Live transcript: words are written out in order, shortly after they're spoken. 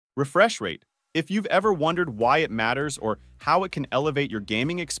Refresh rate. If you've ever wondered why it matters or how it can elevate your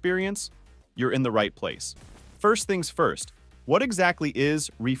gaming experience, you're in the right place. First things first, what exactly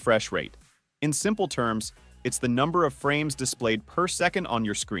is refresh rate? In simple terms, it's the number of frames displayed per second on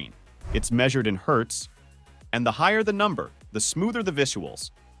your screen. It's measured in hertz, and the higher the number, the smoother the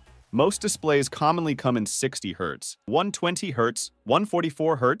visuals. Most displays commonly come in 60 Hz, 120 Hz,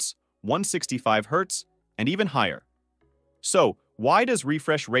 144 Hz, 165 Hz, and even higher. So, why does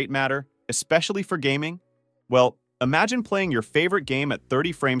refresh rate matter, especially for gaming? Well, imagine playing your favorite game at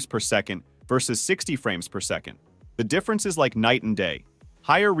 30 frames per second versus 60 frames per second. The difference is like night and day.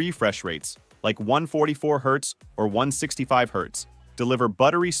 Higher refresh rates, like 144 Hz or 165 Hz, deliver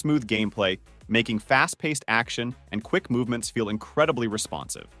buttery smooth gameplay, making fast-paced action and quick movements feel incredibly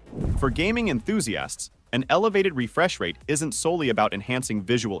responsive. For gaming enthusiasts, an elevated refresh rate isn't solely about enhancing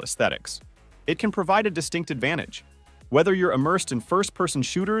visual aesthetics. It can provide a distinct advantage. Whether you're immersed in first-person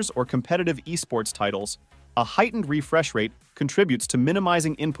shooters or competitive esports titles, a heightened refresh rate contributes to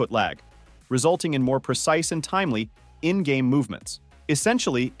minimizing input lag, resulting in more precise and timely in-game movements.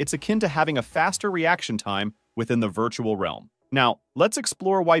 Essentially, it's akin to having a faster reaction time within the virtual realm. Now, let's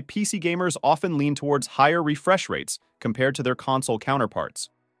explore why PC gamers often lean towards higher refresh rates compared to their console counterparts.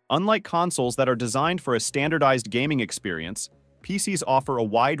 Unlike consoles that are designed for a standardized gaming experience, PCs offer a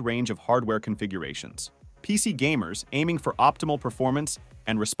wide range of hardware configurations. PC gamers, aiming for optimal performance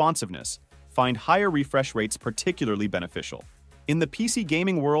and responsiveness, find higher refresh rates particularly beneficial. In the PC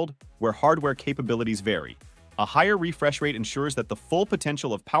gaming world, where hardware capabilities vary, a higher refresh rate ensures that the full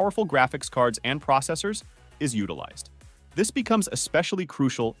potential of powerful graphics cards and processors is utilized. This becomes especially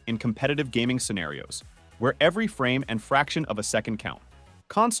crucial in competitive gaming scenarios, where every frame and fraction of a second count.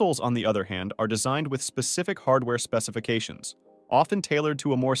 Consoles, on the other hand, are designed with specific hardware specifications, often tailored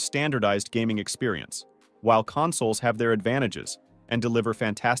to a more standardized gaming experience. While consoles have their advantages and deliver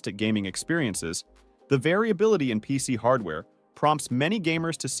fantastic gaming experiences, the variability in PC hardware prompts many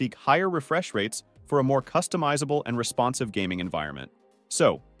gamers to seek higher refresh rates for a more customizable and responsive gaming environment.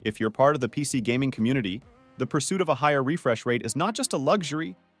 So, if you're part of the PC gaming community, the pursuit of a higher refresh rate is not just a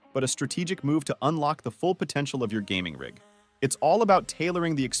luxury, but a strategic move to unlock the full potential of your gaming rig. It's all about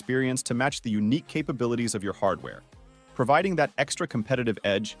tailoring the experience to match the unique capabilities of your hardware, providing that extra competitive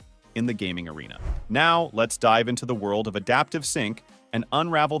edge in the gaming arena. Now, let's dive into the world of adaptive sync and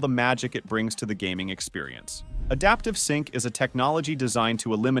unravel the magic it brings to the gaming experience. Adaptive sync is a technology designed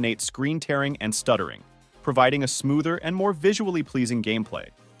to eliminate screen tearing and stuttering, providing a smoother and more visually pleasing gameplay.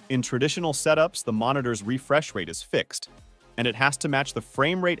 In traditional setups, the monitor's refresh rate is fixed, and it has to match the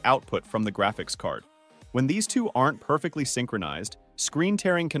frame rate output from the graphics card. When these two aren't perfectly synchronized, screen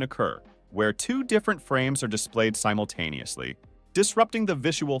tearing can occur, where two different frames are displayed simultaneously, disrupting the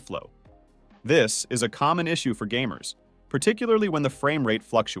visual flow. This is a common issue for gamers, particularly when the frame rate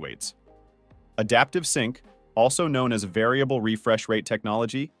fluctuates. Adaptive sync, also known as variable refresh rate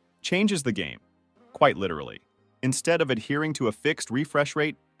technology, changes the game, quite literally. Instead of adhering to a fixed refresh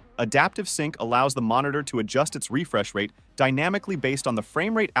rate, adaptive sync allows the monitor to adjust its refresh rate dynamically based on the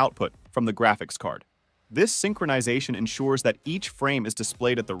frame rate output from the graphics card. This synchronization ensures that each frame is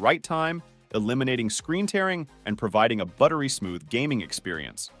displayed at the right time, eliminating screen tearing and providing a buttery smooth gaming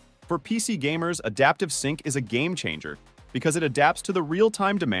experience. For PC gamers, adaptive sync is a game changer because it adapts to the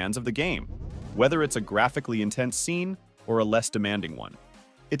real-time demands of the game, whether it's a graphically intense scene or a less demanding one.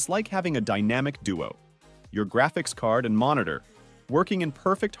 It's like having a dynamic duo, your graphics card and monitor, working in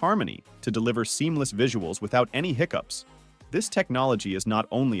perfect harmony to deliver seamless visuals without any hiccups. This technology is not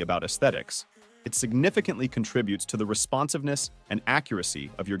only about aesthetics, it significantly contributes to the responsiveness and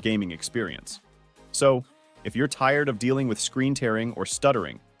accuracy of your gaming experience. So, if you're tired of dealing with screen tearing or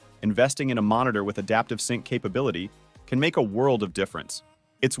stuttering, investing in a monitor with adaptive sync capability can make a world of difference.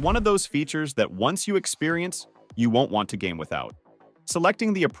 It's one of those features that once you experience, you won't want to game without.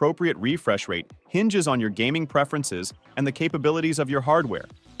 Selecting the appropriate refresh rate hinges on your gaming preferences and the capabilities of your hardware.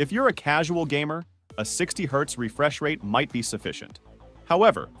 If you're a casual gamer, a 60 Hz refresh rate might be sufficient.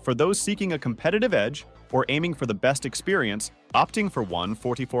 However, for those seeking a competitive edge or aiming for the best experience, opting for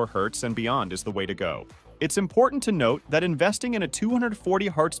 144 Hz and beyond is the way to go. It's important to note that investing in a 240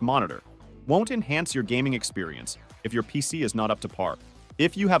 Hz monitor won't enhance your gaming experience if your PC is not up to par.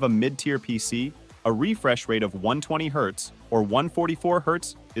 If you have a mid-tier PC, a refresh rate of 120 Hz or 144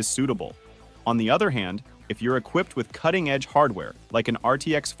 Hz is suitable. On the other hand, if you're equipped with cutting-edge hardware like an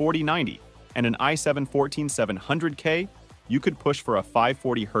RTX 4090 and an i7-14700K, you could push for a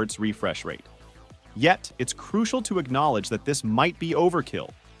 540 Hz refresh rate. Yet, it's crucial to acknowledge that this might be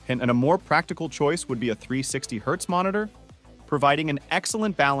overkill, and a more practical choice would be a 360 Hz monitor, providing an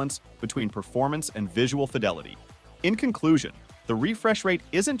excellent balance between performance and visual fidelity. In conclusion, the The refresh rate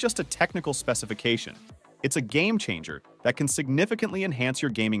isn't just a technical specification, it's a game changer that can significantly enhance your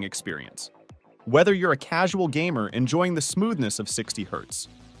gaming experience. Whether you're a casual gamer enjoying the smoothness of 60 Hz,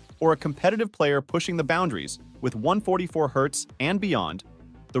 or a competitive player pushing the boundaries with 144 Hz and beyond,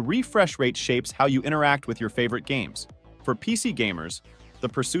 the refresh rate shapes how you interact with your favorite games. For PC gamers, the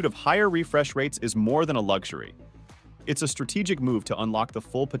pursuit of higher refresh rates is more than a luxury. It's a strategic move to unlock the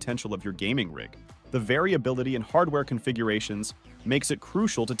full potential of your gaming rig. The variability in hardware configurations makes it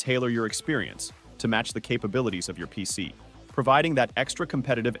crucial to tailor your experience to match the capabilities of your PC, providing that extra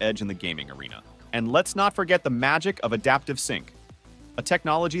competitive edge in the gaming arena. And let's not forget the magic of adaptive sync, a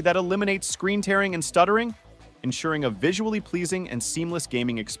technology that eliminates screen tearing and stuttering, ensuring a visually pleasing and seamless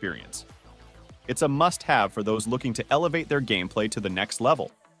gaming experience. It's a must-have for those looking to elevate their gameplay to the next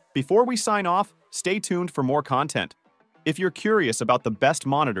level. Before we sign off, stay tuned for more content. If you're curious about the best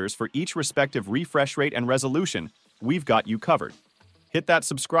monitors for each respective refresh rate and resolution, we've got you covered. Hit that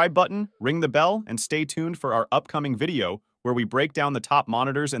subscribe button, ring the bell, and stay tuned for our upcoming video where we break down the top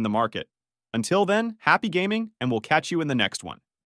monitors in the market. Until then, happy gaming, and we'll catch you in the next one.